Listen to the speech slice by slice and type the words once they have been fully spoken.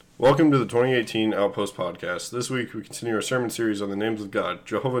Welcome to the 2018 Outpost Podcast. This week we continue our sermon series on the names of God.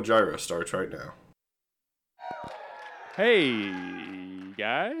 Jehovah Jireh starts right now. Hey,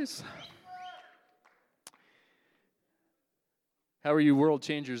 guys. How are you world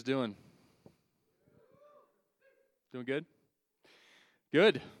changers doing? Doing good?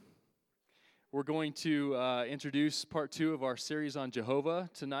 Good. We're going to introduce part 2 of our series on Jehovah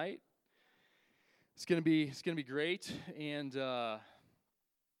tonight. It's going to be great, and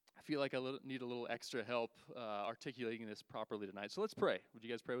I feel like I need a little extra help articulating this properly tonight. So let's pray. Would you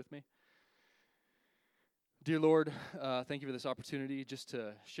guys pray with me? Dear Lord, thank you for this opportunity just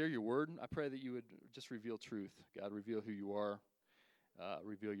to share your word. I pray that you would just reveal truth. God, reveal who you are.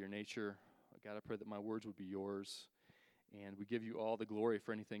 Reveal your nature. God, I pray that my words would be yours. And we give you all the glory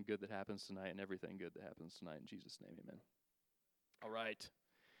for anything good that happens tonight and everything good that happens tonight. In Jesus' name, amen. All right.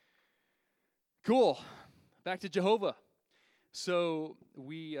 Cool. Back to Jehovah. So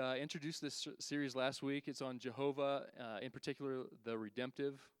we introduced this series last week. It's on Jehovah, in particular the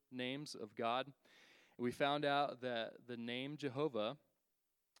redemptive names of God. And we found out that the name Jehovah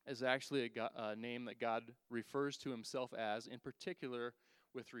is actually a name that God refers to himself as, in particular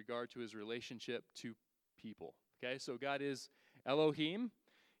with regard to his relationship to people. Okay, so God is Elohim.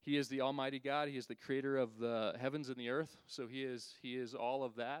 He is the Almighty God. He is the creator of the heavens and the earth. So he is all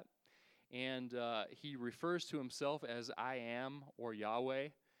of that. And he refers to himself as I am, or Yahweh.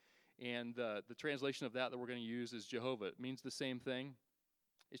 And the translation of that we're going to use is Jehovah. It means the same thing.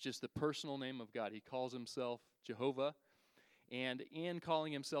 It's just the personal name of God. He calls himself Jehovah. And in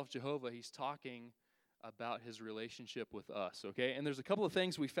calling himself Jehovah, he's talking about his relationship with us, okay? And there's a couple of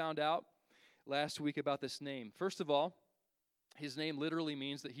things we found out last week about this name. First of all, his name literally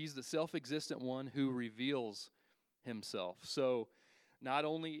means that he's the self-existent one who reveals himself. So not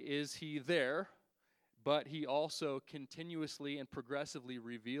only is he there, but he also continuously and progressively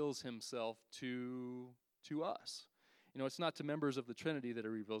reveals himself to us. You know, it's not to members of the Trinity that he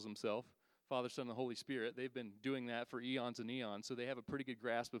reveals himself, Father, Son, and the Holy Spirit. They've been doing that for eons and eons, so they have a pretty good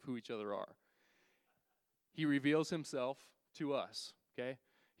grasp of who each other are. He reveals himself to us, okay?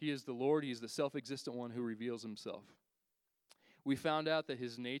 He is the Lord. He is the self-existent one who reveals himself. We found out that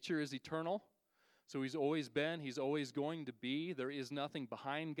his nature is eternal. So he's always been, he's always going to be. There is nothing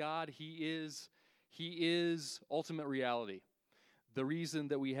behind God. He is ultimate reality. The reason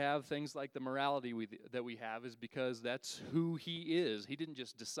that we have things like the morality that we have is because that's who he is. He didn't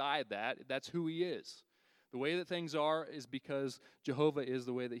just decide that. That's who he is. The way that things are is because Jehovah is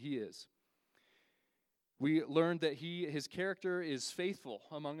the way that he is. We learned that his character is faithful,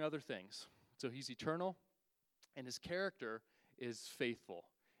 among other things. So he's eternal, and his character is faithful.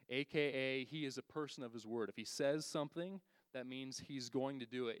 AKA, he is a person of his word. If he says something, that means he's going to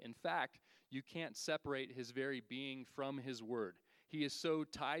do it. In fact, you can't separate his very being from his word. He is so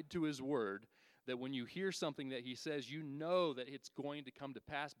tied to his word that when you hear something that he says, you know that it's going to come to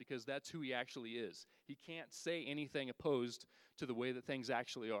pass because that's who he actually is. He can't say anything opposed to the way that things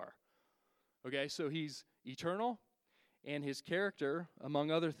actually are. Okay, so he's eternal, and his character,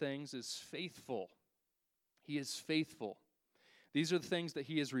 among other things, is faithful. He is faithful. These are the things that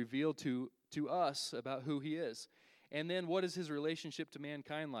he has revealed to us about who he is. And then what is his relationship to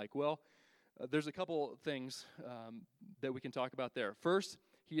mankind like? Well, there's a couple things that we can talk about there. First,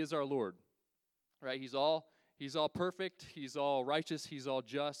 he is our Lord, right? He's all perfect. He's all righteous. He's all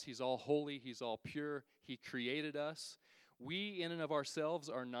just. He's all holy. He's all pure. He created us. We, in and of ourselves,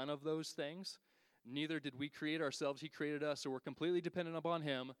 are none of those things. Neither did we create ourselves. He created us, so we're completely dependent upon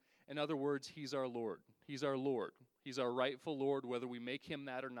him. In other words, he's our Lord. He's our Lord. He's our rightful Lord, whether we make him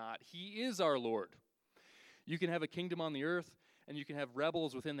that or not. He is our Lord. You can have a kingdom on the earth, and you can have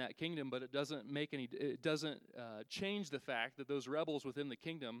rebels within that kingdom, but it doesn't change the fact that those rebels within the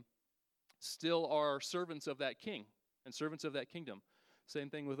kingdom still are servants of that king and servants of that kingdom. Same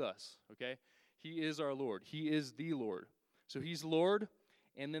thing with us, okay? He is our Lord. He is the Lord. So he's Lord,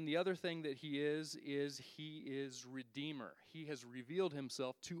 and then the other thing that he is he is Redeemer. He has revealed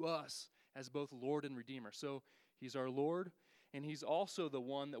himself to us as both Lord and Redeemer. So he's our Lord, and he's also the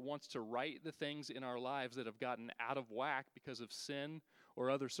one that wants to right the things in our lives that have gotten out of whack because of sin or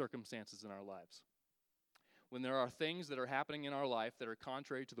other circumstances in our lives. When there are things that are happening in our life that are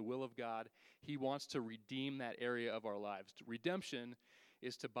contrary to the will of God, he wants to redeem that area of our lives. Redemption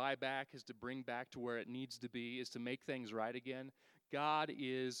is to buy back, is to bring back to where it needs to be, is to make things right again. God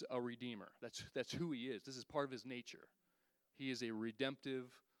is a redeemer. That's who he is. This is part of his nature. He is a redemptive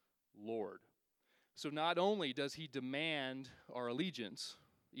Lord. So not only does he demand our allegiance,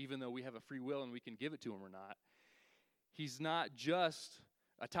 even though we have a free will and we can give it to him or not, he's not just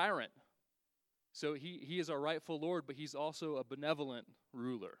a tyrant. So he is our rightful Lord, but he's also a benevolent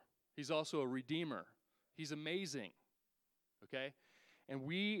ruler. He's also a redeemer. He's amazing, okay? And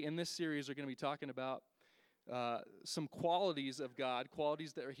we, in this series, are going to be talking about some qualities of God,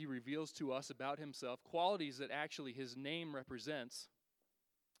 qualities that he reveals to us about himself, qualities that actually his name represents,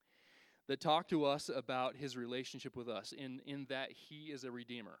 that talk to us about his relationship with us, in that he is a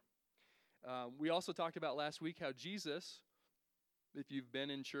redeemer. We also talked about last week how Jesus, if you've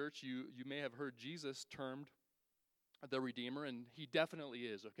been in church, you may have heard Jesus termed the Redeemer, and he definitely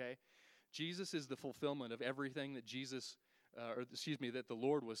is, okay? Jesus is the fulfillment of everything that that the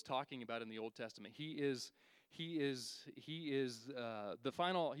Lord was talking about in the Old Testament. He's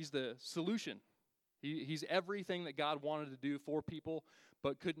the solution. He's everything that God wanted to do for people,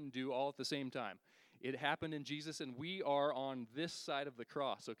 but couldn't do all at the same time. It happened in Jesus, and we are on this side of the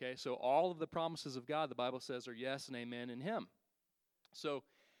cross, okay? So all of the promises of God, the Bible says, are yes and amen in him. So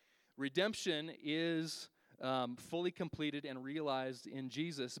redemption is fully completed and realized in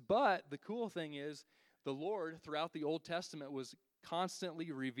Jesus. But the cool thing is, the Lord, throughout the Old Testament, was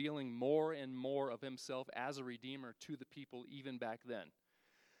constantly revealing more and more of himself as a redeemer to the people even back then.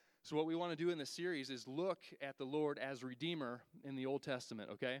 So what we want to do in this series is look at the Lord as redeemer in the Old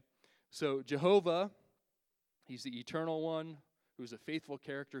Testament, okay? So Jehovah, he's the eternal one who's a faithful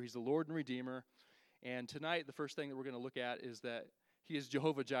character. He's the Lord and Redeemer. And tonight, the first thing that we're going to look at is that he is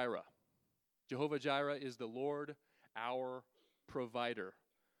Jehovah Jireh. Jehovah Jireh is the Lord, our provider.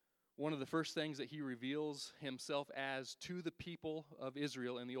 One of the first things that he reveals himself as to the people of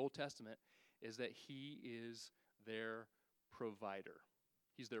Israel in the Old Testament is that he is their provider.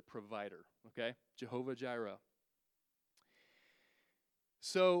 He's their provider, okay? Jehovah Jireh.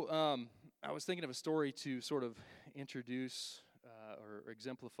 So I was thinking of a story to sort of introduce or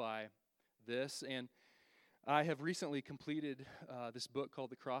exemplify this, and I have recently completed this book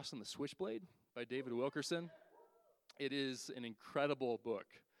called The Cross and the Switchblade by David Wilkerson. It is an incredible book.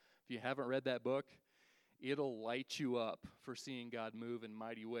 If you haven't read that book, it'll light you up for seeing God move in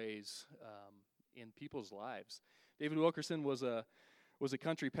mighty ways in people's lives. David Wilkerson was a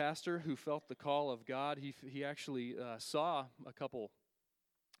country pastor who felt the call of God. He actually saw a couple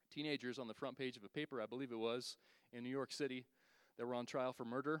teenagers on the front page of a paper, I believe it was, in New York City that were on trial for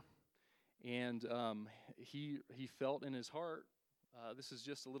murder. And he felt in his heart, this is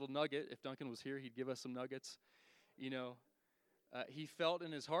just a little nugget. If Duncan was here, he'd give us some nuggets. He felt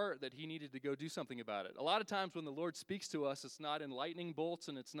in his heart that he needed to go do something about it. A lot of times when the Lord speaks to us, it's not in lightning bolts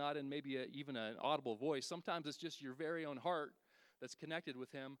and it's not in maybe even an audible voice. Sometimes it's just your very own heart that's connected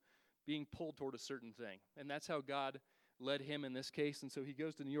with him being pulled toward a certain thing. And that's how God led him in this case. And so he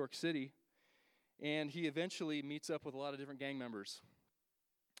goes to New York City, and he eventually meets up with a lot of different gang members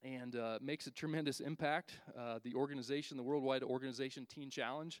and makes a tremendous impact. The organization, the worldwide organization Teen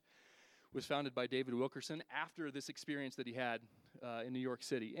Challenge, was founded by David Wilkerson after this experience that he had in New York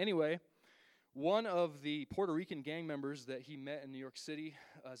City. Anyway, one of the Puerto Rican gang members that he met in New York City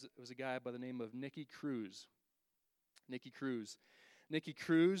was a guy by the name of Nicky Cruz. Nicky Cruz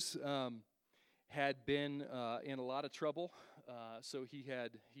had been in a lot of trouble. So he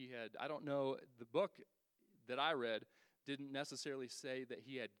had, I don't know, the book that I read didn't necessarily say that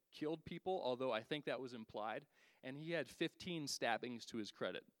he had killed people, although I think that was implied. And he had 15 stabbings to his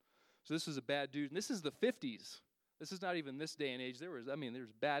credit. So this was a bad dude. And this is the 50s. This is not even this day and age. There's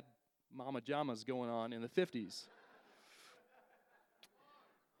bad mama jamas going on in the 50s.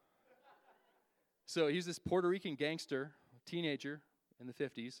 So he's this Puerto Rican gangster, teenager in the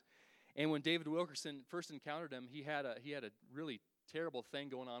 50s. And when David Wilkerson first encountered him, he had a really terrible thing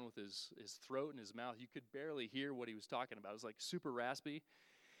going on with his throat and his mouth. You could barely hear what he was talking about. It was like super raspy.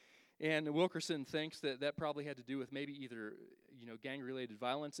 And Wilkerson thinks that probably had to do with maybe either gang-related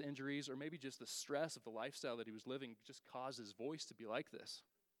violence injuries or maybe just the stress of the lifestyle that he was living just caused his voice to be like this.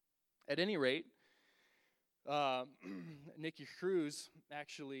 At any rate, Nicky Cruz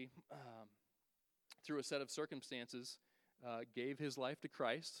actually, through a set of circumstances, gave his life to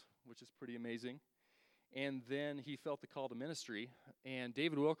Christ, which is pretty amazing. And then he felt the call to ministry. And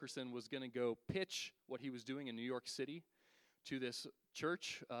David Wilkerson was going to go pitch what he was doing in New York City to this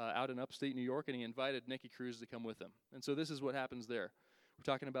church out in upstate New York, and he invited Nicky Cruz to come with him. And so this is what happens there.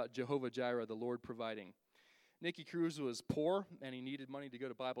 We're talking about Jehovah Jireh, the Lord providing. Nicky Cruz was poor, and he needed money to go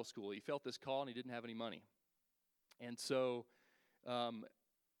to Bible school. He felt this call, and he didn't have any money. And so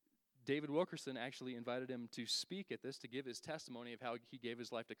David Wilkerson actually invited him to speak at this, to give his testimony of how he gave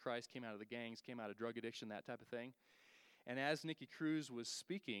his life to Christ, came out of the gangs, came out of drug addiction, that type of thing. And as Nicky Cruz was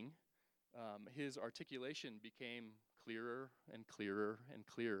speaking, his articulation became clearer and clearer and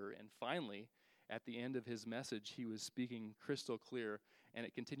clearer. And finally, at the end of his message, he was speaking crystal clear, and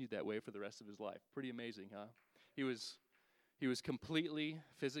it continued that way for the rest of his life. Pretty amazing, huh? He was He was completely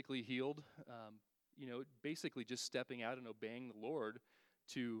physically healed, basically just stepping out and obeying the Lord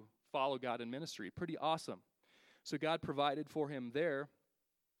to follow God in ministry. Pretty awesome. So God provided for him there,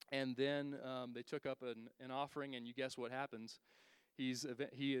 and then they took up an offering, and you guess what happens? He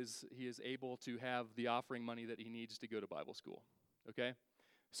is able to have the offering money that he needs to go to Bible school. Okay?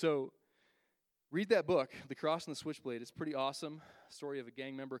 So read that book, The Cross and the Switchblade. It's pretty awesome. Story of a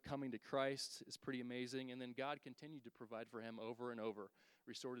gang member coming to Christ is pretty amazing. And then God continued to provide for him over and over.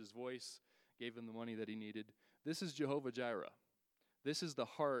 Restored his voice, gave him the money that he needed. This is Jehovah Jireh. This is the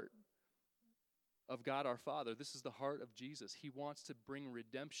heart of God our Father. This is the heart of Jesus. He wants to bring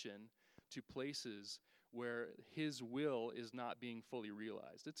redemption to places where his will is not being fully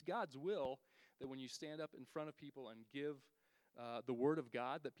realized. It's God's will that when you stand up in front of people and give the word of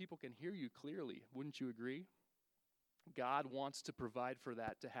God, that people can hear you clearly. Wouldn't you agree? God wants to provide for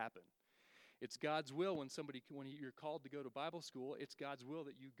that to happen. It's God's will when you're called to go to Bible school, it's God's will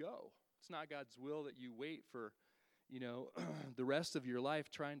that you go. It's not God's will that you wait for, the rest of your life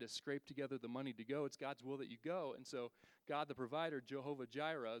trying to scrape together the money to go. It's God's will that you go. And so God the provider, Jehovah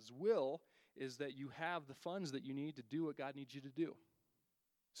Jireh's will is that you have the funds that you need to do what God needs you to do.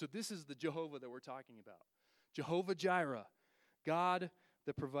 So this is the Jehovah that we're talking about. Jehovah Jireh, God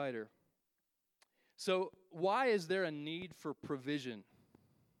the provider. So why is there a need for provision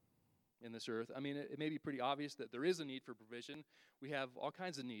in this earth? I mean, it may be pretty obvious that there is a need for provision. We have all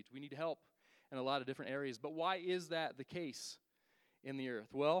kinds of needs. We need help in a lot of different areas. But why is that the case in the earth?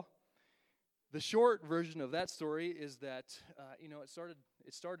 Well, the short version of that story is that,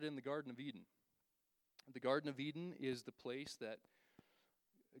 it started in the Garden of Eden. The Garden of Eden is the place that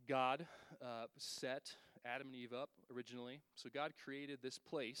God set Adam and Eve up originally. So God created this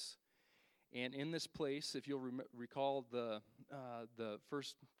place. And in this place, if you'll recall the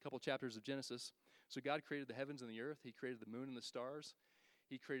first couple chapters of Genesis, so God created the heavens and the earth. He created the moon and the stars.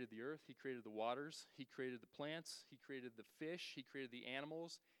 He created the earth. He created the waters. He created the plants. He created the fish. He created the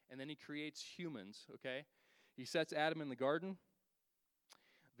animals. And then he creates humans, okay? He sets Adam in the garden.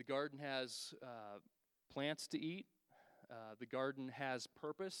 The garden has plants to eat. The garden has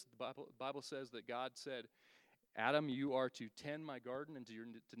purpose. The Bible says that God said, Adam, you are to tend my garden and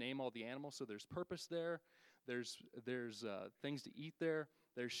to name all the animals. So there's purpose there. There's things to eat there.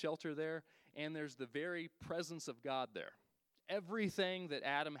 There's shelter there. And there's the very presence of God there. Everything that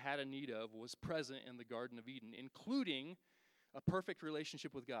Adam had a need of was present in the Garden of Eden, including a perfect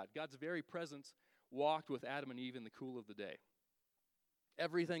relationship with God. God's very presence walked with Adam and Eve in the cool of the day.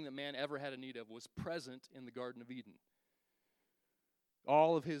 Everything that man ever had a need of was present in the Garden of Eden.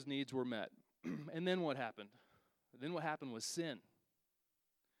 All of his needs were met. And then what happened? Then what happened was sin.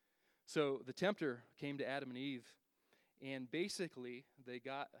 So the tempter came to Adam and Eve, and basically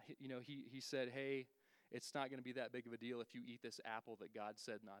he said, hey, it's not going to be that big of a deal if you eat this apple that God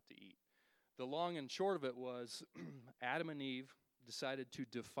said not to eat. The long and short of it was Adam and Eve decided to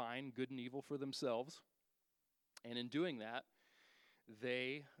define good and evil for themselves, and in doing that,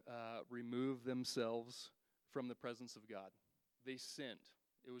 they removed themselves from the presence of God. They sinned.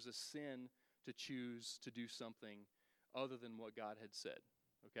 It was a sin to choose to do something other than what God had said,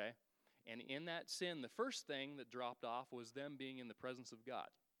 okay? And in that sin, the first thing that dropped off was them being in the presence of God.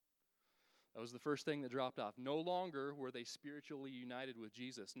 That was the first thing that dropped off. No longer were they spiritually united with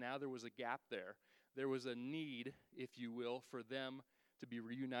Jesus. Now there was a gap there. There was a need, if you will, for them to be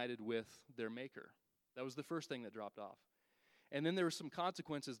reunited with their Maker. That was the first thing that dropped off. And then there were some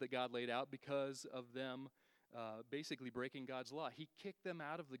consequences that God laid out because of them basically breaking God's law. He kicked them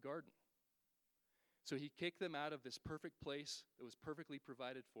out of the garden. So he kicked them out of this perfect place that was perfectly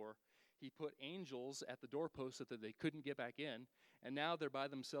provided for. He put angels at the doorpost so that they couldn't get back in, and now they're by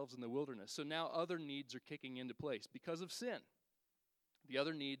themselves in the wilderness. So now other needs are kicking into place because of sin. The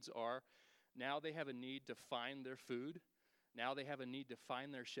other needs are, now they have a need to find their food. Now they have a need to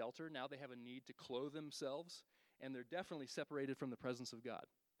find their shelter. Now they have a need to clothe themselves, and they're definitely separated from the presence of God.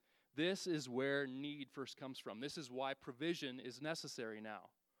 This is where need first comes from. This is why provision is necessary now.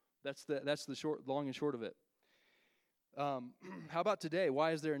 That's the long and short of it. How about today?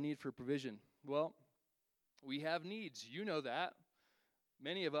 Why is there a need for provision? Well, we have needs. You know that.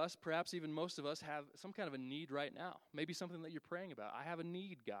 Many of us, perhaps even most of us, have some kind of a need right now. Maybe something that you're praying about. I have a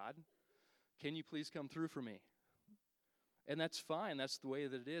need, God. Can you please come through for me? And that's fine. That's the way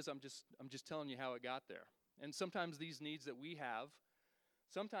that it is. I'm just telling you how it got there. And sometimes these needs that we have,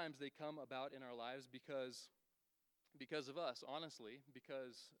 sometimes they come about in our lives because of us, honestly,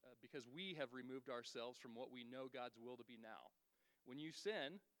 because we have removed ourselves from what we know God's will to be now. When you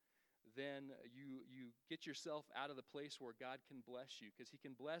sin, then you get yourself out of the place where God can bless you, because he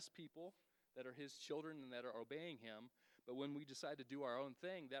can bless people that are his children and that are obeying him, But when we decide to do our own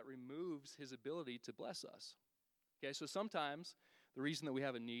thing, that removes his ability to bless us. Okay, so sometimes the reason that we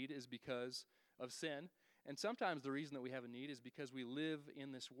have a need is because of sin, and sometimes the reason that we have a need is because we live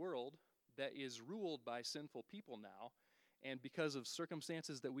in this world that is ruled by sinful people now, and because of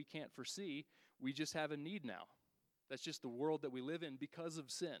circumstances that we can't foresee, we just have a need now. That's just the world that we live in because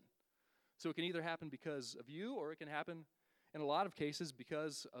of sin. So it can either happen because of you, or it can happen, in a lot of cases,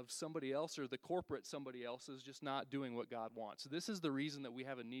 because of somebody else, or the corporate somebody else is just not doing what God wants. So this is the reason that we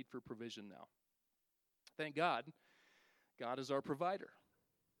have a need for provision now. Thank God, God is our provider.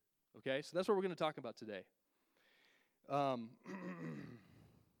 Okay, so that's what we're going to talk about today.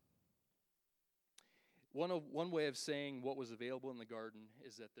 One way of saying what was available in the garden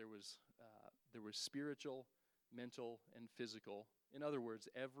is that there was spiritual, mental, and physical. In other words,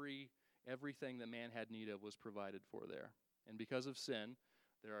 everything that man had need of was provided for there. And because of sin,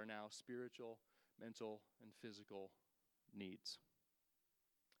 there are now spiritual, mental, and physical needs.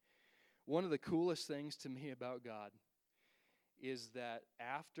 One of the coolest things to me about God is that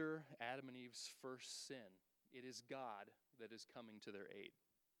after Adam and Eve's first sin, it is God that is coming to their aid.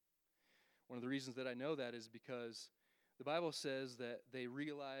 One of the reasons that I know that is because the Bible says that they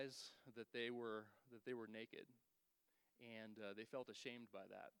realized that they were naked, and they felt ashamed by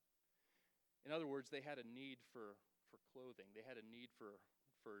that. In other words, they had a need for clothing. They had a need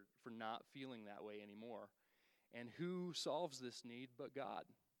for not feeling that way anymore. And who solves this need but God?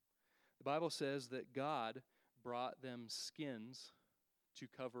 The Bible says that God brought them skins to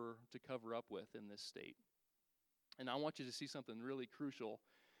cover up with in this state. And I want you to see something really crucial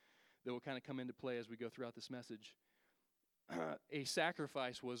that will kind of come into play as we go throughout this message. A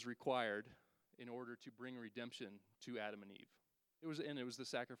sacrifice was required in order to bring redemption to Adam and Eve. It was the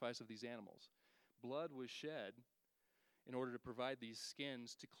sacrifice of these animals. Blood was shed in order to provide these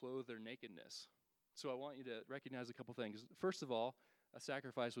skins to clothe their nakedness. So I want you to recognize a couple things. First of all, a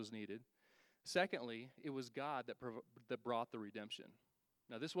sacrifice was needed. Secondly, it was God that brought the redemption.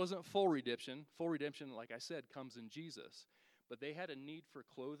 Now, this wasn't full redemption. Full redemption, like I said, comes in Jesus. But they had a need for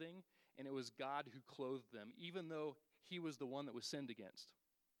clothing, and it was God who clothed them, even though he was the one that was sinned against.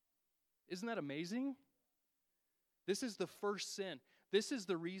 Isn't that amazing? This is the first sin. This is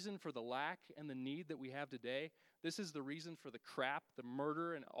the reason for the lack and the need that we have today. This is the reason for the crap, the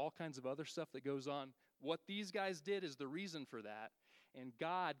murder, and all kinds of other stuff that goes on. What these guys did is the reason for that. And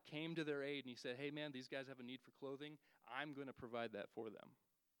God came to their aid, and he said, hey, man, these guys have a need for clothing. I'm going to provide that for them.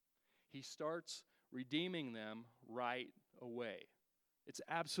 He starts redeeming them right away. It's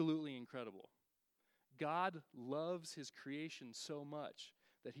absolutely incredible. God loves his creation so much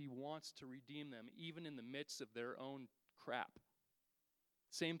that he wants to redeem them even in the midst of their own crap.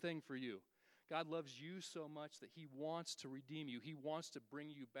 Same thing for you. God loves you so much that he wants to redeem you. He wants to bring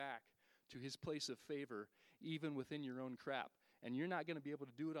you back to his place of favor even within your own crap. And you're not going to be able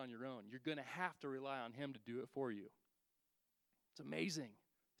to do it on your own. You're going to have to rely on him to do it for you. It's amazing.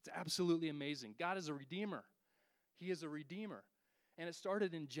 It's absolutely amazing. God is a redeemer. He is a redeemer. And it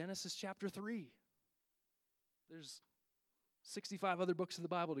started in Genesis chapter 3. There's 65 other books of the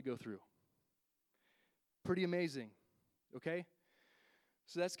Bible to go through. Pretty amazing, okay?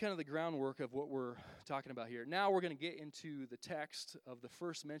 So that's kind of the groundwork of what we're talking about here. Now we're going to get into the text of the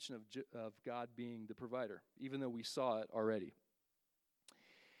first mention of God being the provider, even though we saw it already.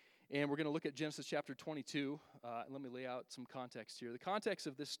 And we're going to look at Genesis chapter 22. Let me lay out some context here. The context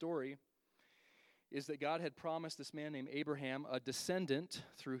of this story is that God had promised this man named Abraham a descendant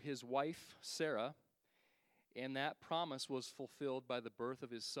through his wife, Sarah, and that promise was fulfilled by the birth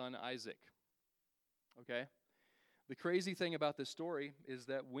of his son, Isaac. Okay? The crazy thing about this story is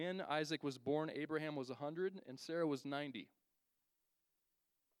that when Isaac was born, Abraham was 100 and Sarah was 90.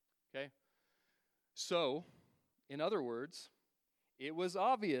 Okay? So, in other words, it was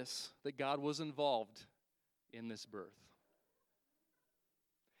obvious that God was involved in this birth.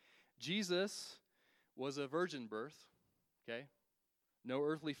 Jesus was a virgin birth, okay? No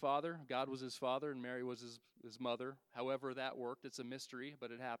earthly father. God was his father and Mary was his mother. However that worked, it's a mystery,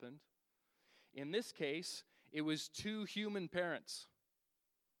 but it happened. In this case, it was two human parents.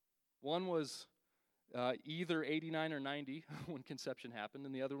 One was either 89 or 90 when conception happened,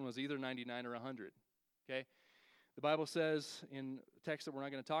 and the other one was either 99 or 100, okay? The Bible says in a text that we're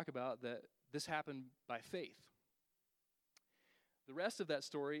not going to talk about that this happened by faith. The rest of that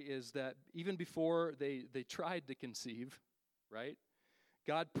story is that even before they tried to conceive, right,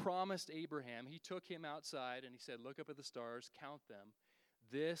 God promised Abraham, he took him outside and he said, look up at the stars, count them.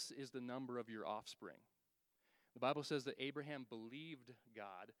 This is the number of your offspring. The Bible says that Abraham believed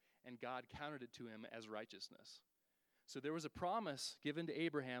God and God counted it to him as righteousness. So there was a promise given to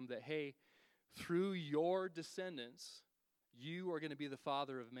Abraham that, hey, through your descendants, you are going to be the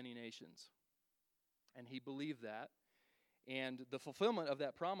father of many nations. And he believed that. And the fulfillment of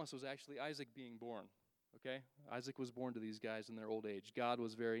that promise was actually Isaac being born. Okay? Isaac was born to these guys in their old age. God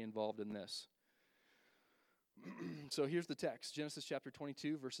was very involved in this. So here's the text, Genesis chapter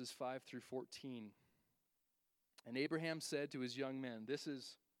 22, verses 5 through 14. And Abraham said to his young men,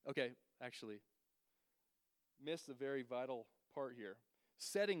 missed a very vital part here.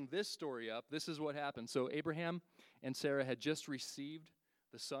 Setting this story up, this is what happened. So Abraham and Sarah had just received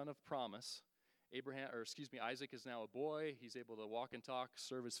the son of promise. Isaac is now a boy. He's able to walk and talk,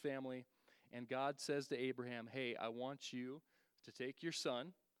 serve his family. And God says to Abraham, hey, I want you to take your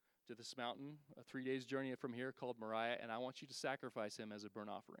son to this mountain, a 3 days journey from here called Moriah, and I want you to sacrifice him as a burnt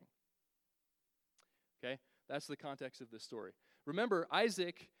offering. Okay? That's the context of this story. Remember,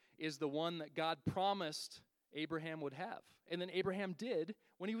 Isaac is the one that God promised Abraham would have. And then Abraham did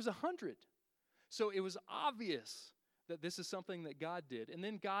when he was 100. So it was obvious that this is something that God did. And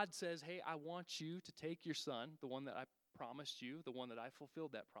then God says, hey, I want you to take your son, the one that I promised you, the one that I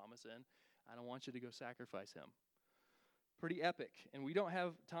fulfilled that promise in, and I want you to go sacrifice him. Pretty epic. And we don't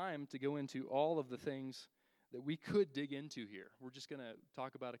have time to go into all of the things that we could dig into here. We're just going to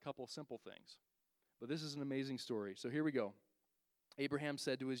talk about a couple simple things. But this is an amazing story. So here we go. Abraham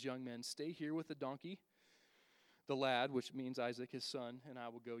said to his young men, stay here with the donkey, the lad, which means Isaac, his son, and I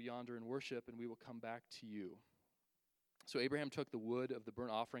will go yonder and worship, and we will come back to you. So Abraham took the wood of the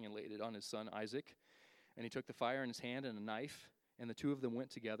burnt offering and laid it on his son Isaac, and he took the fire in his hand and a knife, and the two of them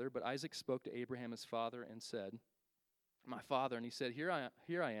went together. But Isaac spoke to Abraham his father and said, my father. And he said, here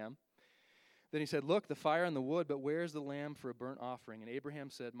I am. Then he said, look, the fire and the wood, but where is the lamb for a burnt offering? And Abraham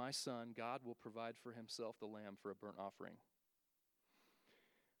said, my son, God will provide for himself the lamb for a burnt offering.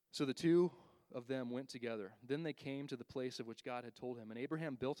 So the two of them went together. Then they came to the place of which God had told him. And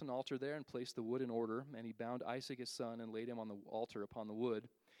Abraham built an altar there and placed the wood in order. And he bound Isaac his son and laid him on the altar upon the wood.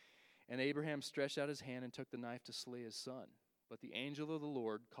 And Abraham stretched out his hand and took the knife to slay his son. But the angel of the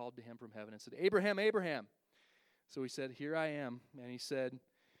Lord called to him from heaven and said, Abraham, Abraham. So he said, here I am. And he said,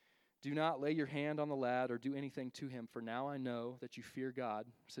 do not lay your hand on the lad or do anything to him, for now I know that you fear God,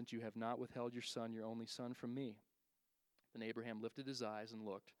 since you have not withheld your son, your only son, from me. Then Abraham lifted his eyes and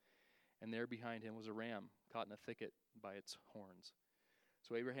looked, and there behind him was a ram caught in a thicket by its horns.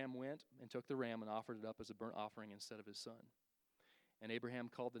 So Abraham went and took the ram and offered it up as a burnt offering instead of his son. And Abraham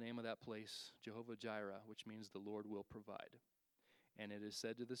called the name of that place Jehovah Jireh, which means the Lord will provide. And it is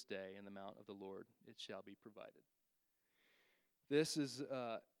said to this day, in the mount of the Lord it shall be provided. This is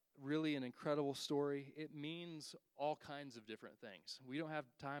really an incredible story. It means all kinds of different things. We don't have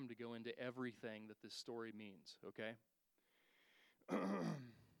time to go into everything that this story means, okay?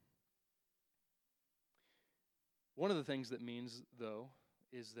 One of the things that means, though,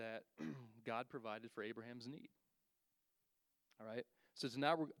 is that God provided for Abraham's need. All right? So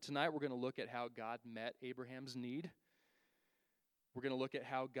tonight we're going to look at how God met Abraham's need. We're going to look at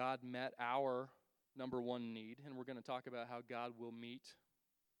how God met our number one need, and we're going to talk about how God will meet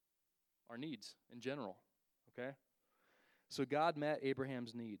our needs in general, okay? So God met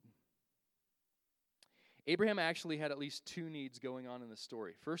Abraham's need. Abraham actually had at least two needs going on in the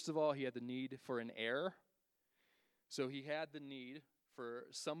story. First of all, he had the need for an heir. So he had the need for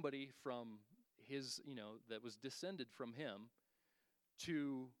somebody from his, that was descended from him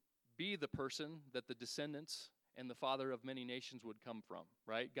to be the person that the descendants and the father of many nations would come from,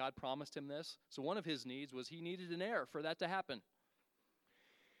 right? God promised him this. So one of his needs was he needed an heir for that to happen.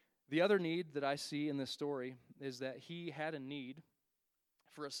 The other need that I see in this story is that he had a need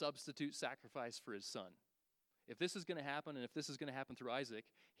for a substitute sacrifice for his son. If this is going to happen, and if this is going to happen through Isaac,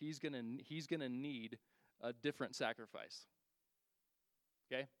 he's going to need a different sacrifice.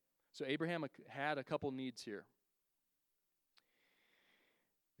 Okay? So Abraham had a couple needs here.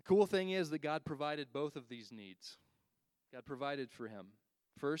 The cool thing is that God provided both of these needs. God provided for him.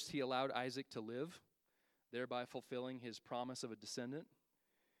 First, he allowed Isaac to live, thereby fulfilling his promise of a descendant.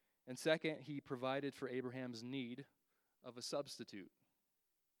 And second, he provided for Abraham's need of a substitute.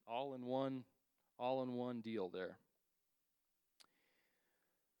 All in one deal there.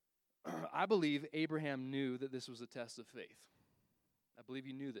 I believe Abraham knew that this was a test of faith. I believe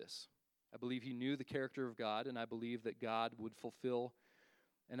he knew this. I believe he knew the character of God, and I believe that God would fulfill,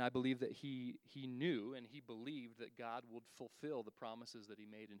 and I believe that he knew and he believed that God would fulfill the promises that he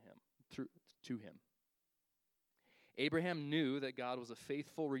made in him, to him. Abraham knew that God was a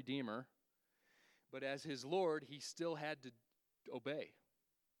faithful redeemer, but as his Lord, he still had to obey.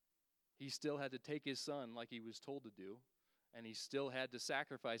 He still had to take his son like he was told to do, and he still had to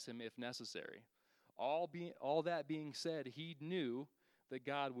sacrifice him if necessary. All that being said, he knew that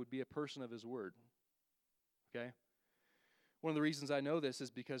God would be a person of his word. Okay? One of the reasons I know this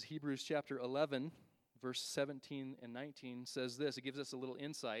is because Hebrews chapter 11, verse 17 and 19 says this. It gives us a little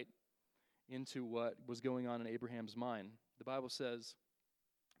insight into what was going on in Abraham's mind. The Bible says,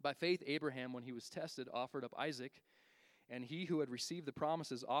 "By faith Abraham, when he was tested, offered up Isaac, and he who had received the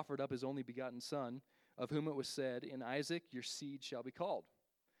promises offered up his only begotten son, of whom it was said, 'In Isaac your seed shall be called,'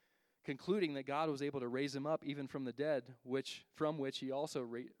 concluding that God was able to raise him up even from the dead, from which he also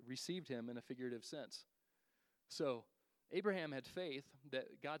received him in a figurative sense." So Abraham had faith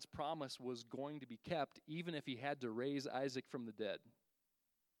that God's promise was going to be kept even if he had to raise Isaac from the dead.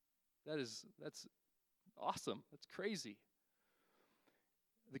 That's awesome. That's crazy.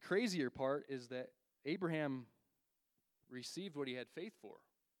 The crazier part is that Abraham received what he had faith for.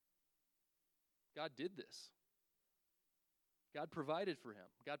 God did this. God provided for him.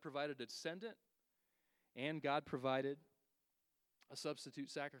 God provided a descendant, and God provided a substitute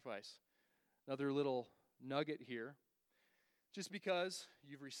sacrifice. Another little nugget here. Just because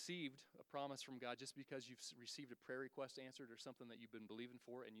you've received a promise from God, just because you've received a prayer request answered or something that you've been believing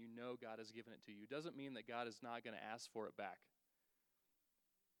for and you know God has given it to you, doesn't mean that God is not going to ask for it back.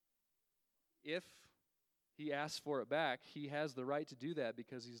 If he asks for it back, he has the right to do that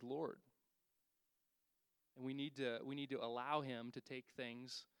because he's Lord. And we need to allow him to take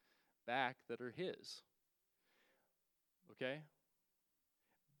things back that are his. Okay?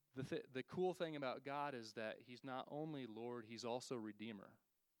 The cool thing about God is that he's not only Lord, he's also Redeemer.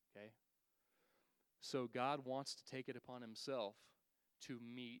 Okay? So God wants to take it upon himself to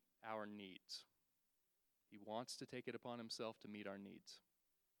meet our needs. He wants to take it upon himself to meet our needs.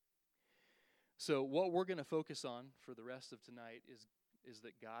 So what we're going to focus on for the rest of tonight is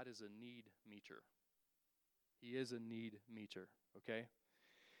that God is a need meter. He is a need meter, okay?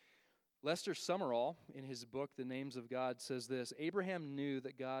 Lester Summerall, in his book, The Names of God, says this: Abraham knew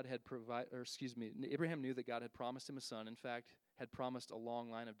that God had Abraham knew that God had promised him a son. In fact, had promised a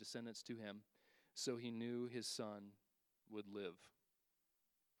long line of descendants to him, so he knew his son would live.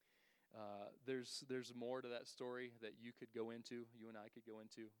 There's more to that story that you could go into, you and I could go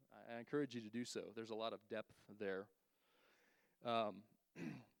into. I encourage you to do so. There's a lot of depth there.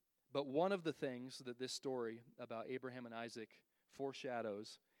 But one of the things that this story about Abraham and Isaac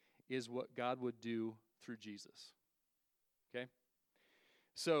foreshadows is what God would do through Jesus. Okay?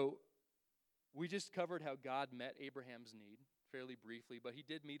 So we just covered how God met Abraham's need fairly briefly, but he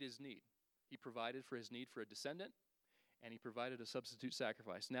did meet his need. He provided for his need for a descendant, and he provided a substitute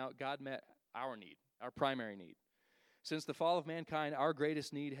sacrifice. Now, God met our need, our primary need. Since the fall of mankind, our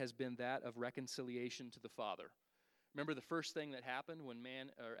greatest need has been that of reconciliation to the Father. Remember the first thing that happened when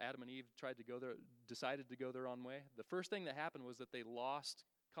Adam and Eve decided to go their own way? The first thing that happened was that they lost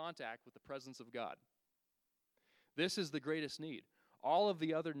contact with the presence of God. This is the greatest need. All of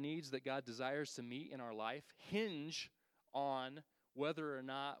the other needs that God desires to meet in our life hinge on whether or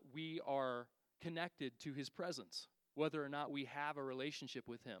not we are connected to his presence, whether or not we have a relationship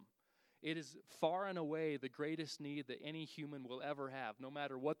with him. It is far and away the greatest need that any human will ever have, no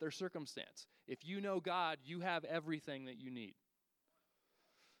matter what their circumstance. If you know God, you have everything that you need.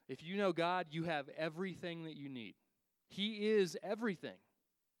 If you know God, you have everything that you need. He is everything.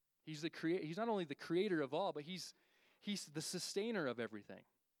 He's not only the creator of all, but he's the sustainer of everything.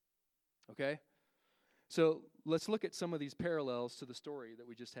 Okay? So let's look at some of these parallels to the story that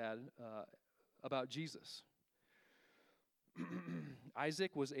we just had about Jesus.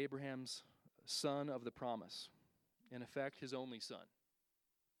 Isaac was Abraham's son of the promise. In effect, his only son.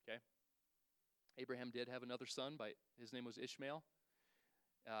 Okay? Abraham did have another son. His name was Ishmael.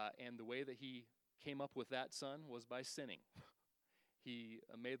 And the way that he came up with that son was by sinning. He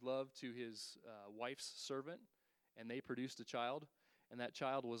made love to his wife's servant, and they produced a child. And that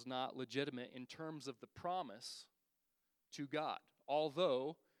child was not legitimate in terms of the promise to God.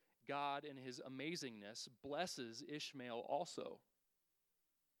 Although God, in his amazingness, blesses Ishmael also.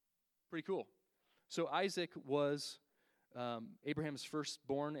 Pretty cool. So Isaac was Abraham's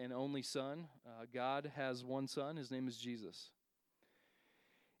firstborn and only son. God has one son. His name is Jesus.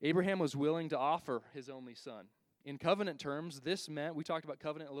 Abraham was willing to offer his only son. In covenant terms, this meant, we talked about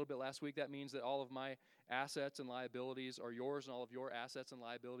covenant a little bit last week, that means that all of my assets and liabilities are yours and all of your assets and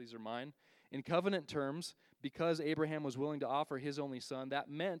liabilities are mine. In covenant terms, because Abraham was willing to offer his only son, that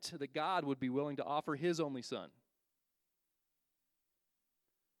meant that God would be willing to offer his only son.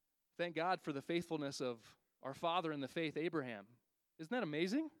 Thank God for the faithfulness of our father in the faith, Abraham. Isn't that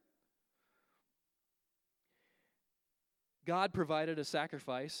amazing? God provided a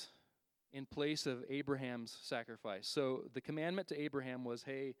sacrifice in place of Abraham's sacrifice. So the commandment to Abraham was,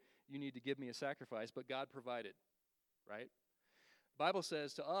 hey, you need to give me a sacrifice, but God provided, right? The Bible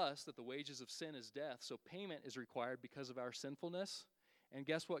says to us that the wages of sin is death, so payment is required because of our sinfulness. And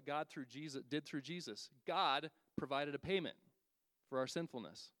guess what God did through Jesus? God provided a payment for our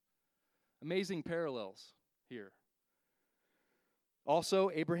sinfulness. Amazing parallels here.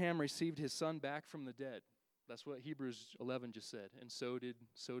 Also, Abraham received his son back from the dead. That's what Hebrews 11 just said. And so did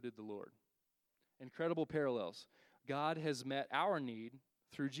the Lord. Incredible parallels. God has met our need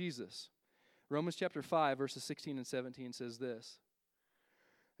through Jesus. Romans chapter 5, verses 16 and 17 says this.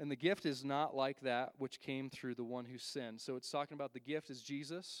 And the gift is not like that which came through the one who sinned. So it's talking about the gift is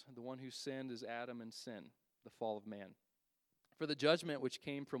Jesus. The one who sinned is Adam and sin, the fall of man. For the judgment which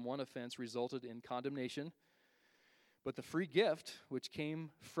came from one offense resulted in condemnation. But the free gift which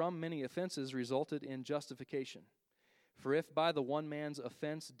came from many offenses resulted in justification. For if by the one man's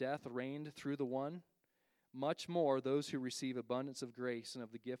offense death reigned through the one, much more those who receive abundance of grace and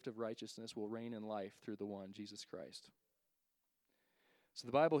of the gift of righteousness will reign in life through the one, Jesus Christ. So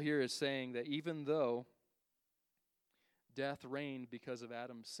the Bible here is saying that even though death reigned because of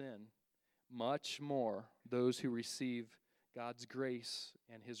Adam's sin, much more those who receive God's grace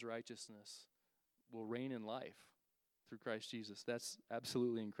and his righteousness will reign in life through Christ Jesus. That's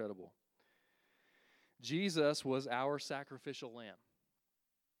absolutely incredible. Jesus was our sacrificial lamb.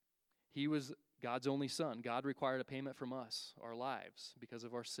 He was God's only son. God required a payment from us, our lives, because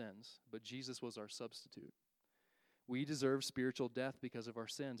of our sins, but Jesus was our substitute. We deserve spiritual death because of our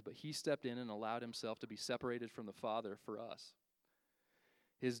sins, but he stepped in and allowed himself to be separated from the Father for us.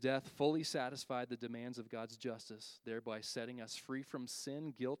 His death fully satisfied the demands of God's justice, thereby setting us free from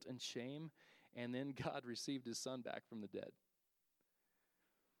sin, guilt, and shame, and then God received his son back from the dead.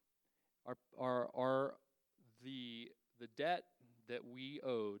 The debt that we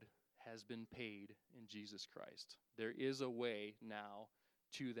owed has been paid in Jesus Christ. There is a way now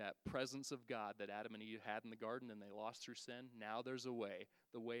to that presence of God that Adam and Eve had in the garden and they lost through sin. Now there's a way.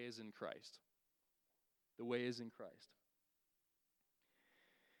 The way is in Christ. The way is in Christ.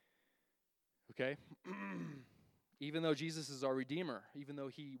 Okay? Even though Jesus is our Redeemer, even though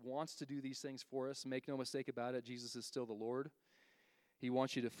he wants to do these things for us, make no mistake about it, Jesus is still the Lord. He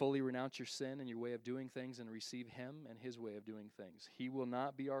wants you to fully renounce your sin and your way of doing things and receive him and his way of doing things. He will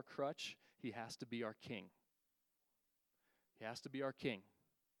not be our crutch. He has to be our king. He has to be our king.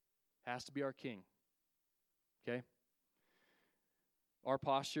 Has to be our king. Okay? Our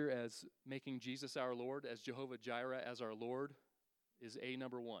posture as making Jesus our Lord, as Jehovah Jireh as our Lord, is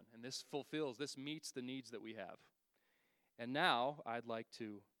number one. And this meets the needs that we have. And now I'd like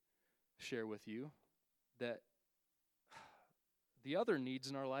to share with you that the other needs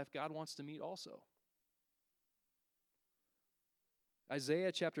in our life God wants to meet also.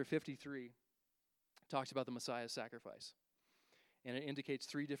 Isaiah chapter 53 talks about the Messiah's sacrifice. And it indicates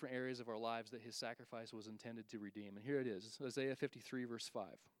 3 different areas of our lives that his sacrifice was intended to redeem. And here it is, Isaiah 53, verse 5.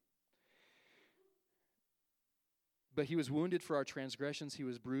 But he was wounded for our transgressions, he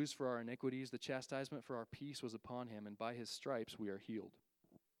was bruised for our iniquities. The chastisement for our peace was upon him, and by his stripes we are healed.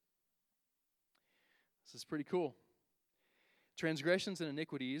 This is pretty cool. Transgressions and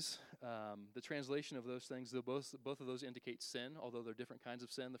iniquities, the translation of those things, both of those indicate sin, although they're different kinds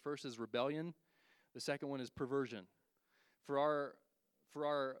of sin. The first is rebellion. The second one is perversion. For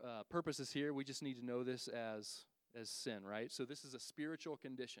our purposes here, we just need to know this as sin, right? So this is a spiritual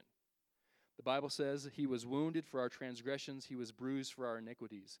condition. The Bible says he was wounded for our transgressions, he was bruised for our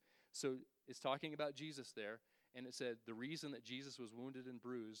iniquities. So it's talking about Jesus there, and it said the reason that Jesus was wounded and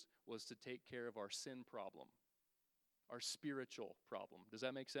bruised was to take care of our sin problem, our spiritual problem. Does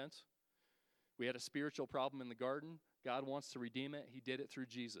that make sense? We had a spiritual problem in the garden. God wants to redeem it. He did it through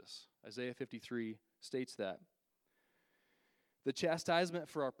Jesus. Isaiah 53 states that. The chastisement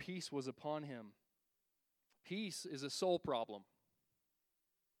for our peace was upon him. Peace is a soul problem.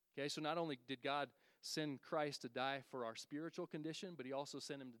 Okay, so not only did God send Christ to die for our spiritual condition, but he also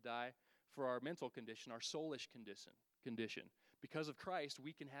sent him to die for our mental condition, our soulish condition. Because of Christ,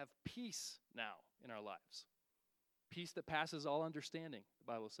 we can have peace now in our lives. Peace that passes all understanding, the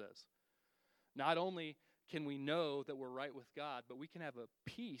Bible says. Not only can we know that we're right with God, but we can have a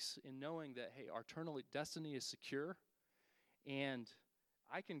peace in knowing that, hey, our eternal destiny is secure, and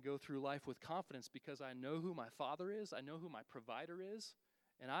I can go through life with confidence because I know who my Father is, I know who my provider is,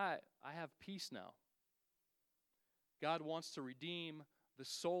 and I have peace now. God wants to redeem the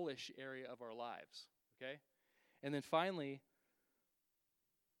soulish area of our lives, okay? And then finally,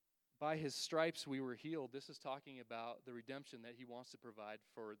 by his stripes we were healed. This is talking about the redemption that he wants to provide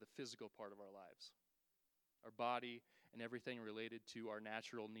for the physical part of our lives, our body and everything related to our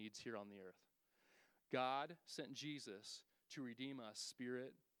natural needs here on the earth. God sent Jesus to redeem us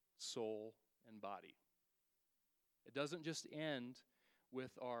spirit, soul, and body. It doesn't just end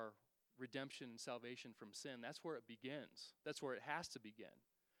with our redemption and salvation from sin. That's where it begins. That's where it has to begin.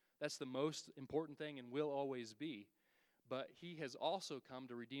 That's the most important thing and will always be. But he has also come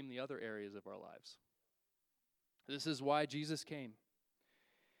to redeem the other areas of our lives. This is why Jesus came.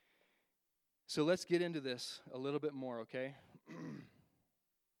 So let's get into this a little bit more, okay?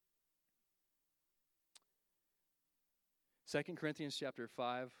 2 Corinthians chapter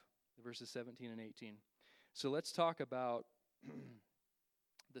 5, verses 17 and 18. So let's talk about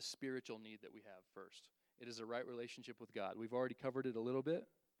the spiritual need that we have first. It is a right relationship with God. We've already covered it a little bit,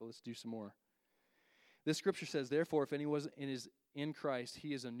 but let's do some more. This scripture says, therefore, if anyone is in Christ,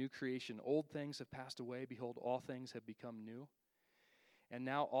 he is a new creation. Old things have passed away. Behold, all things have become new. And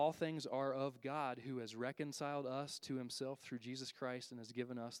now all things are of God, who has reconciled us to himself through Jesus Christ and has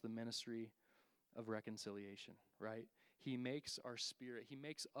given us the ministry of reconciliation, right? He makes us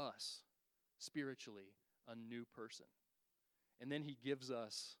spiritually a new person. And then he gives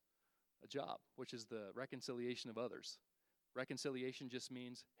us a job, which is the reconciliation of others. Reconciliation just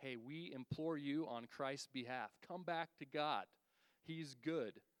means, hey, we implore you on Christ's behalf. Come back to God. He's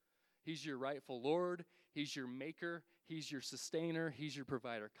good. He's your rightful Lord. He's your maker. He's your sustainer. He's your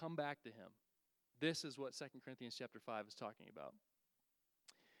provider. Come back to him. This is what 2 Corinthians chapter 5 is talking about.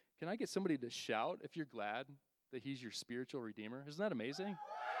 Can I get somebody to shout if you're glad that he's your spiritual redeemer? Isn't that amazing?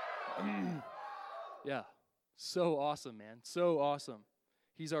 Yeah. So awesome, man. So awesome.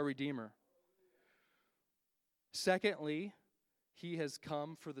 He's our redeemer. Secondly, he has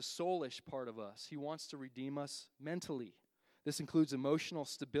come for the soulish part of us. He wants to redeem us mentally. This includes emotional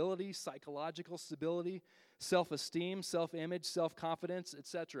stability, psychological stability, self-esteem, self-image, self-confidence,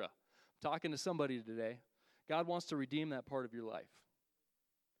 etc. I'm talking to somebody today. God wants to redeem that part of your life.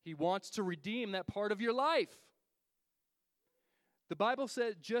 He wants to redeem that part of your life. The Bible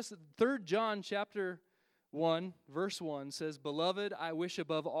said, just 3 John chapter 1, verse 1 says, Beloved, I wish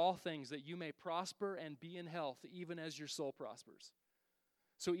above all things that you may prosper and be in health, even as your soul prospers.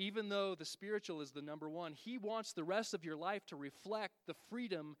 So even though the spiritual is the number one, he wants the rest of your life to reflect the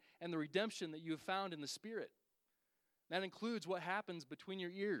freedom and the redemption that you have found in the Spirit. That includes what happens between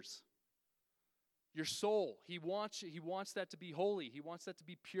your ears. Your soul, he wants that to be holy. He wants that to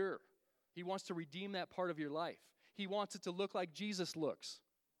be pure. He wants to redeem that part of your life. He wants it to look like Jesus looks.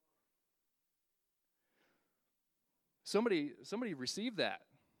 Somebody receive that,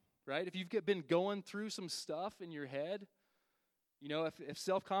 right? If you've been going through some stuff in your head, you know, if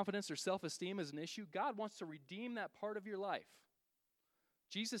self-confidence or self-esteem is an issue, God wants to redeem that part of your life.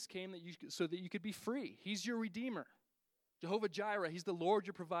 Jesus came so that you could be free. He's your redeemer. Jehovah Jireh, he's the Lord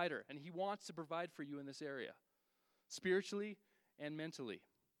your provider, and he wants to provide for you in this area, spiritually and mentally.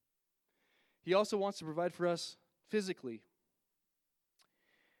 He also wants to provide for us physically.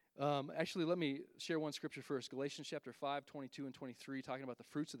 Actually, let me share one scripture first. Galatians chapter 5, 22 and 23, talking about the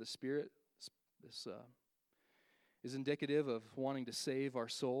fruits of the Spirit. This is indicative of wanting to save our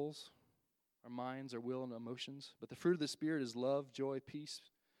souls, our minds, our will, and emotions. But the fruit of the Spirit is love, joy, peace,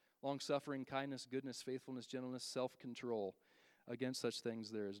 long-suffering, kindness, goodness, faithfulness, gentleness, self-control. Against such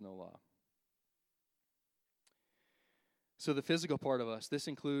things there is no law. So the physical part of us, this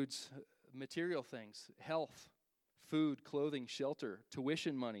includes material things, health, food, clothing, shelter,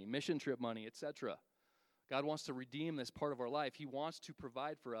 tuition money, mission trip money, etc. God wants to redeem this part of our life. He wants to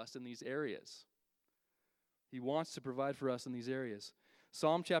provide for us in these areas. He wants to provide for us in these areas.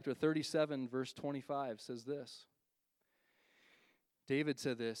 Psalm chapter 37, verse 25 says this. David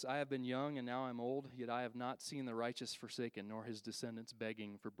said this, I have been young and now I'm old, yet I have not seen the righteous forsaken, nor his descendants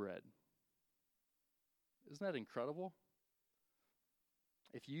begging for bread. Isn't that incredible?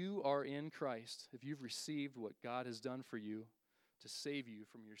 If you are in Christ, if you've received what God has done for you to save you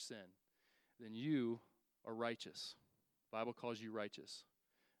from your sin, then you are righteous. The Bible calls you righteous.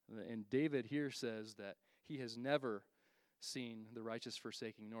 And David here says that he has never seen the righteous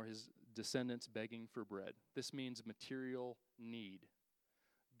forsaking, nor his descendants begging for bread. This means material need.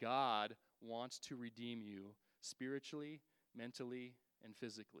 God wants to redeem you spiritually, mentally, and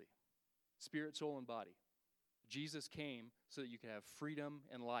physically. Spirit, soul, and body. Jesus came so that you could have freedom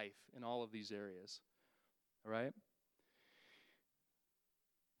and life in all of these areas. All right?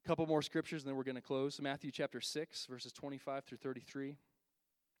 A couple more scriptures, and then we're going to close. Matthew chapter 6, verses 25 through 33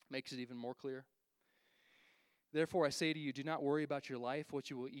 makes it even more clear. Therefore I say to you, do not worry about your life, what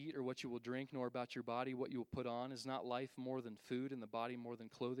you will eat or what you will drink, nor about your body, what you will put on. Is not life more than food, and the body more than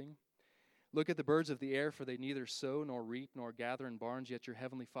clothing? Look at the birds of the air, for they neither sow nor reap nor gather in barns, yet your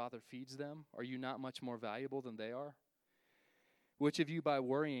heavenly Father feeds them. Are you not much more valuable than they are? Which of you by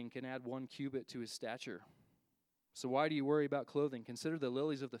worrying can add 1 cubit to his stature? So why do you worry about clothing? Consider the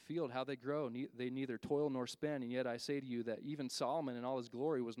lilies of the field, how they grow. They neither toil nor spin. And yet I say to you that even Solomon in all his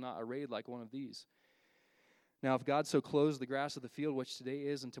glory was not arrayed like one of these. Now if God so clothes the grass of the field, which today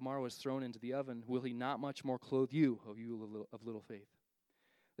is and tomorrow is thrown into the oven, will he not much more clothe you, O you of little faith?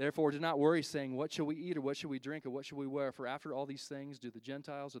 Therefore do not worry, saying, what shall we eat, or what shall we drink, or what shall we wear? For after all these things do the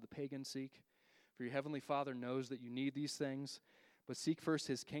Gentiles or the pagans seek? For your heavenly Father knows that you need these things. But seek first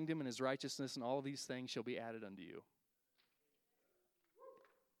his kingdom and his righteousness, and all of these things shall be added unto you.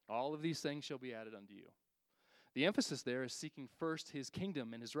 All of these things shall be added unto you. The emphasis there is seeking first his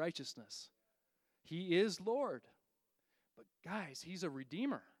kingdom and his righteousness. He is Lord. But guys, he's a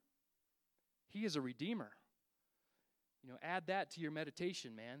redeemer. He is a redeemer. Add that to your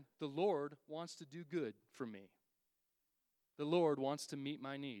meditation, man. The Lord wants to do good for me. The Lord wants to meet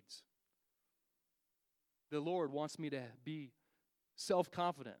my needs. The Lord wants me to be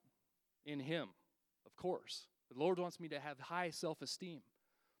self-confident in him, of course. The Lord wants me to have high self-esteem.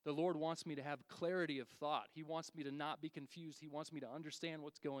 The Lord wants me to have clarity of thought. He wants me to not be confused. He wants me to understand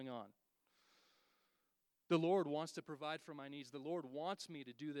what's going on. The Lord wants to provide for my needs. The Lord wants me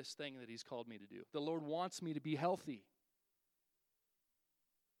to do this thing that he's called me to do. The Lord wants me to be healthy.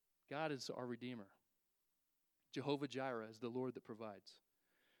 God is our Redeemer. Jehovah Jireh is the Lord that provides.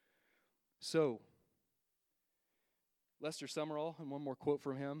 So, Lester Summerall, and one more quote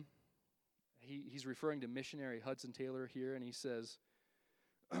from him. He's referring to missionary Hudson Taylor here, and he says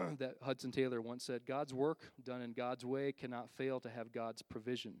that Hudson Taylor once said, God's work done in God's way cannot fail to have God's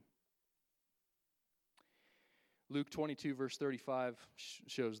provision. Luke 22, verse 35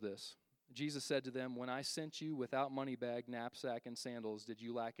 shows this. Jesus said to them, when I sent you without money bag, knapsack, and sandals, did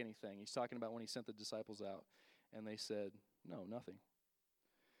you lack anything? He's talking about when he sent the disciples out. And they said, no, nothing.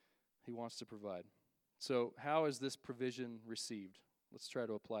 He wants to provide. So how is this provision received? Let's try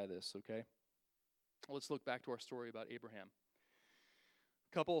to apply this, okay? Let's look back to our story about Abraham.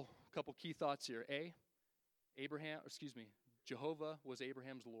 Couple key thoughts here. Jehovah was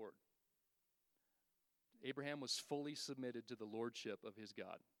Abraham's Lord. Abraham was fully submitted to the lordship of his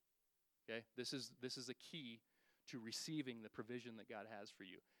God. Okay? This is a key to receiving the provision that God has for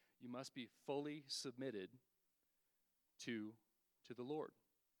you. You must be fully submitted to the Lord.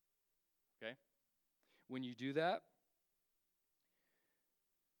 Okay? When you do that,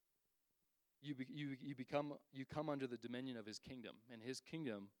 you come under the dominion of his kingdom, and his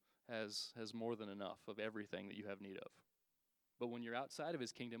kingdom has more than enough of everything that you have need of. But when you're outside of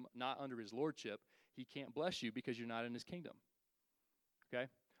his kingdom, not under his lordship, he can't bless you because you're not in his kingdom. Okay?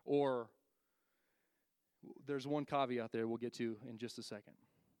 Or there's one caveat there we'll get to in just a second.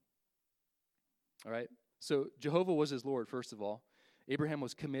 All right? So Jehovah was his Lord, first of all. Abraham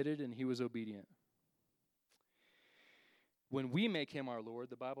was committed and he was obedient. When we make him our Lord,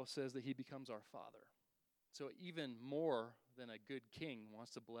 the Bible says that he becomes our Father. So even more than a good king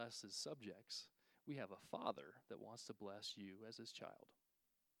wants to bless his subjects, we have a Father that wants to bless you as his child.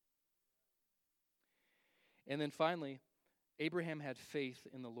 And then finally, Abraham had faith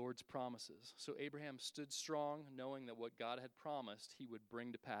in the Lord's promises. So Abraham stood strong, knowing that what God had promised he would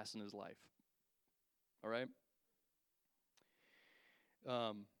bring to pass in his life. All right?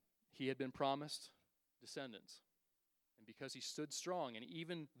 He had been promised descendants. And because he stood strong, and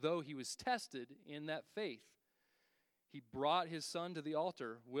even though he was tested in that faith, he brought his son to the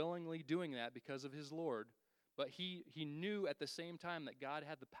altar, willingly doing that because of his Lord. But he knew at the same time that God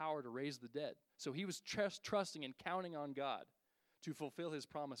had the power to raise the dead. So he was trusting and counting on God to fulfill his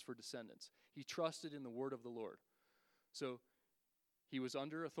promise for descendants. He trusted in the word of the Lord. So he was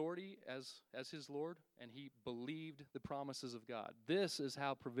under authority as his Lord, and he believed the promises of God. This is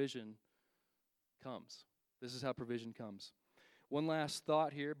how provision comes. This is how provision comes. One last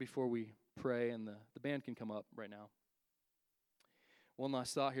thought here before we pray, and the band can come up right now. One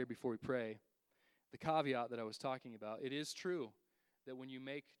last thought here before we pray. The caveat that I was talking about, it is true that when you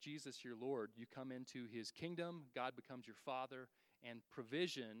make Jesus your Lord, you come into his kingdom, God becomes your Father, and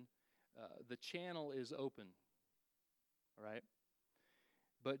provision, the channel is open. All right?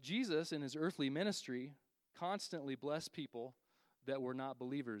 But Jesus, in his earthly ministry, constantly blessed people that were not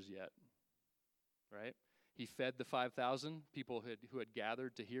believers yet. Right? He fed the 5,000 people who had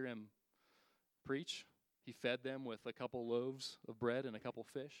gathered to hear him preach. He fed them with a couple loaves of bread and a couple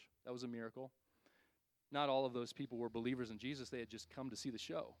fish. That was a miracle. Not all of those people were believers in Jesus. They had just come to see the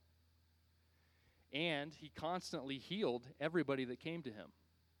show. And he constantly healed everybody that came to him.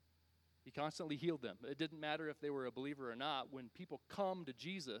 He constantly healed them. It didn't matter if they were a believer or not. When people come to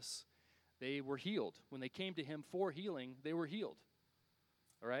Jesus, they were healed. When they came to him for healing, they were healed.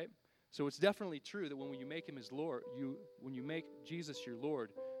 All right? So it's definitely true that when you make him his Lord, when you make Jesus your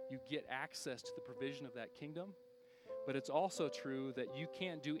Lord, you get access to the provision of that kingdom. But it's also true that you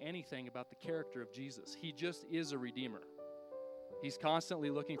can't do anything about the character of Jesus. He just is a redeemer. He's constantly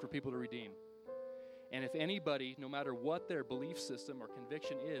looking for people to redeem. And if anybody, no matter what their belief system or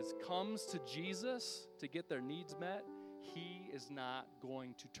conviction is, comes to Jesus to get their needs met, he is not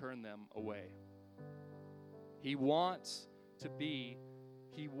going to turn them away. He wants to be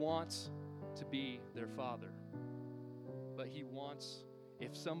their Father. But he wants,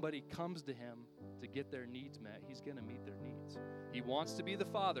 if somebody comes to him to get their needs met, he's going to meet their needs. He wants to be the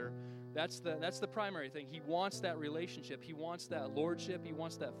Father. That's the primary thing. He wants that relationship. He wants that lordship. He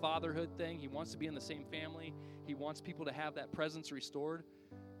wants that fatherhood thing. He wants to be in the same family. He wants people to have that presence restored.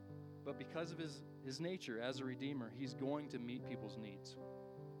 But because of his nature as a redeemer, he's going to meet people's needs.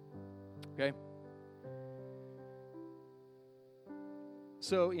 Okay?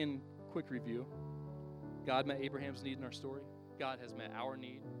 So in quick review, God met Abraham's need in our story. God has met our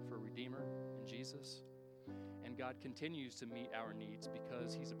need for a redeemer in Jesus. And God continues to meet our needs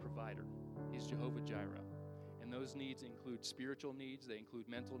because he's a provider. He's Jehovah Jireh. And those needs include spiritual needs, they include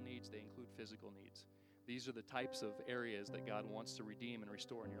mental needs, they include physical needs. These are the types of areas that God wants to redeem and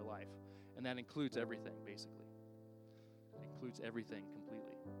restore in your life. And that includes everything, basically. It includes everything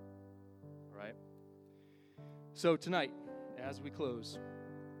completely. All right? So tonight, as we close,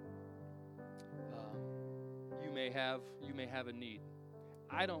 you may have a need.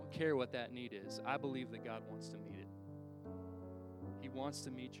 I don't care what that need is. I believe that God wants to meet it. He wants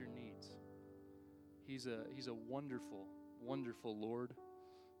to meet your needs. He's a wonderful, wonderful Lord,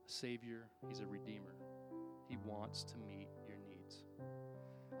 a Savior. He's a Redeemer. He wants to meet your needs.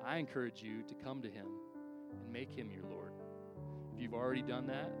 I encourage you to come to him and make him your Lord. If you've already done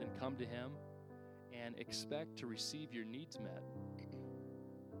that, then come to him and expect to receive your needs met.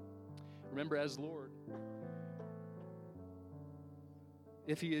 Remember, as Lord,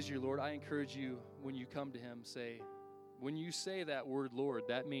 if he is your Lord, I encourage you, when you come to him, when you say that word Lord,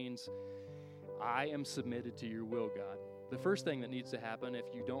 that means I am submitted to your will, God. The first thing that needs to happen if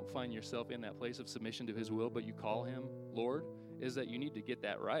you don't find yourself in that place of submission to his will, but you call him Lord, is that you need to get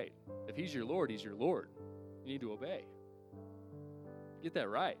that right. If he's your Lord, he's your Lord. You need to obey. Get that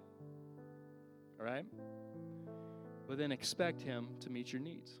right. All right? But then expect him to meet your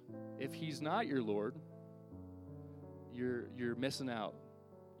needs. If he's not your Lord, you're missing out.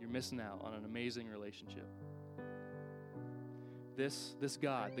 You're missing out on an amazing relationship. This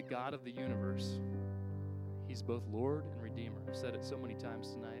God, the God of the universe, he's both Lord and Redeemer. I've said it so many times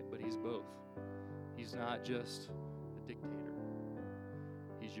tonight, but he's both. He's not just a dictator.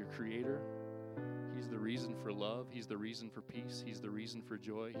 He's your creator. He's the reason for love. He's the reason for peace. He's the reason for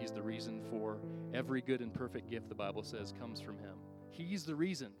joy. He's the reason for every good and perfect gift, the Bible says, comes from him. He's the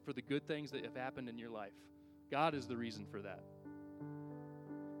reason for the good things that have happened in your life. God is the reason for that.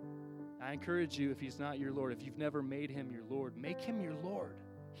 I encourage you, if he's not your Lord, if you've never made him your Lord, make him your Lord.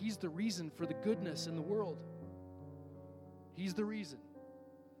 He's the reason for the goodness in the world. He's the reason.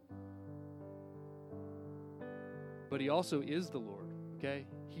 But he also is the Lord, okay?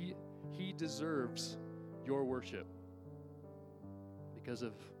 He deserves your worship because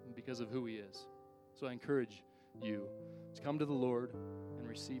of who he is. So I encourage you to come to the Lord and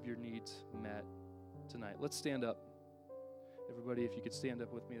receive your needs met tonight. Let's stand up. Everybody, if you could stand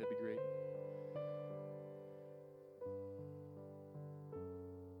up with me, that'd be great.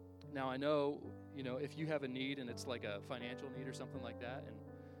 Now, I know, if you have a need and it's like a financial need or something like that, and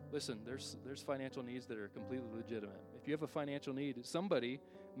listen, there's financial needs that are completely legitimate. If you have a financial need, somebody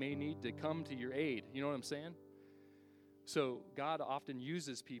may need to come to your aid. You know what I'm saying? So God often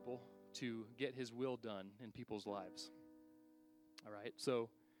uses people to get his will done in people's lives. All right? So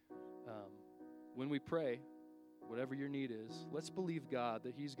when we pray, whatever your need is, let's believe God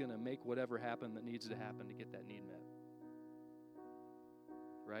that he's going to make whatever happen that needs to happen to get that need met.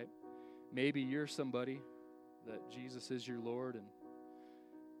 Right? Maybe you're somebody that Jesus is your Lord, and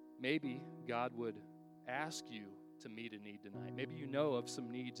maybe God would ask you to meet a need tonight. Maybe you know of some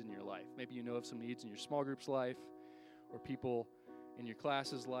needs in your life. Maybe you know of some needs in your small group's life, or people in your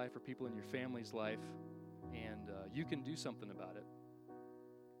class's life, or people in your family's life, and you can do something about it.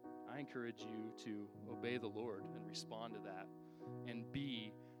 I encourage you to obey the Lord and respond to that and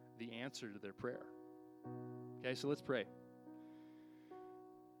be the answer to their prayer. Okay, so let's pray.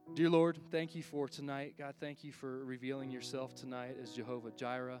 Dear Lord, thank you for tonight. God, thank you for revealing yourself tonight as Jehovah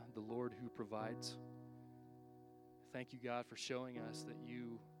Jireh, the Lord who provides. Thank you, God, for showing us that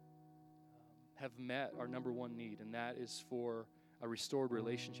you have met our number one need, and that is for a restored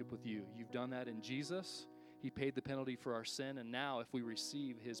relationship with you. You've done that in Jesus. He paid the penalty for our sin, and now if we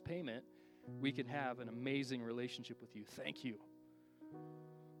receive his payment, we can have an amazing relationship with you. Thank you.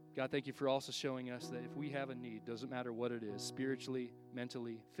 God, thank you for also showing us that if we have a need, doesn't matter what it is, spiritually,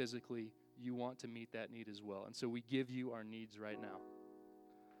 mentally, physically, you want to meet that need as well. And so we give you our needs right now.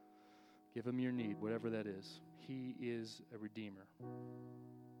 Give him your need, whatever that is. He is a redeemer.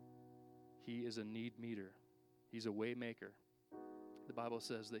 He is a need meter. He's a way maker. The Bible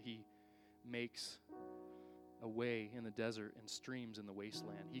says that he makes a way in the desert and streams in the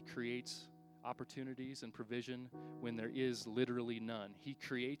wasteland. He creates opportunities and provision when there is literally none. He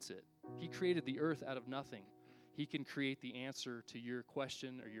creates it. He created the earth out of nothing. He can create the answer to your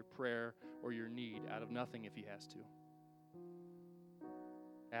question or your prayer or your need out of nothing if he has to.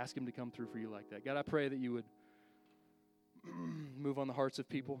 Ask him to come through for you like that. God, I pray that you would move on the hearts of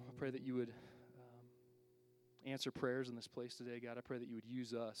people. I pray that you would answer prayers in this place today. God, I pray that you would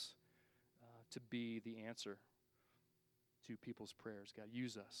use us to be the answer to people's prayers. God,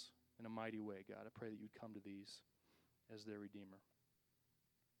 use us in a mighty way. God, I pray that you would come to these as their Redeemer.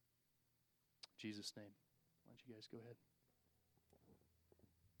 In Jesus' name. Why don't you guys go ahead?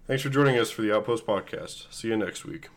 Thanks for joining us for the Outpost Podcast. See you next week.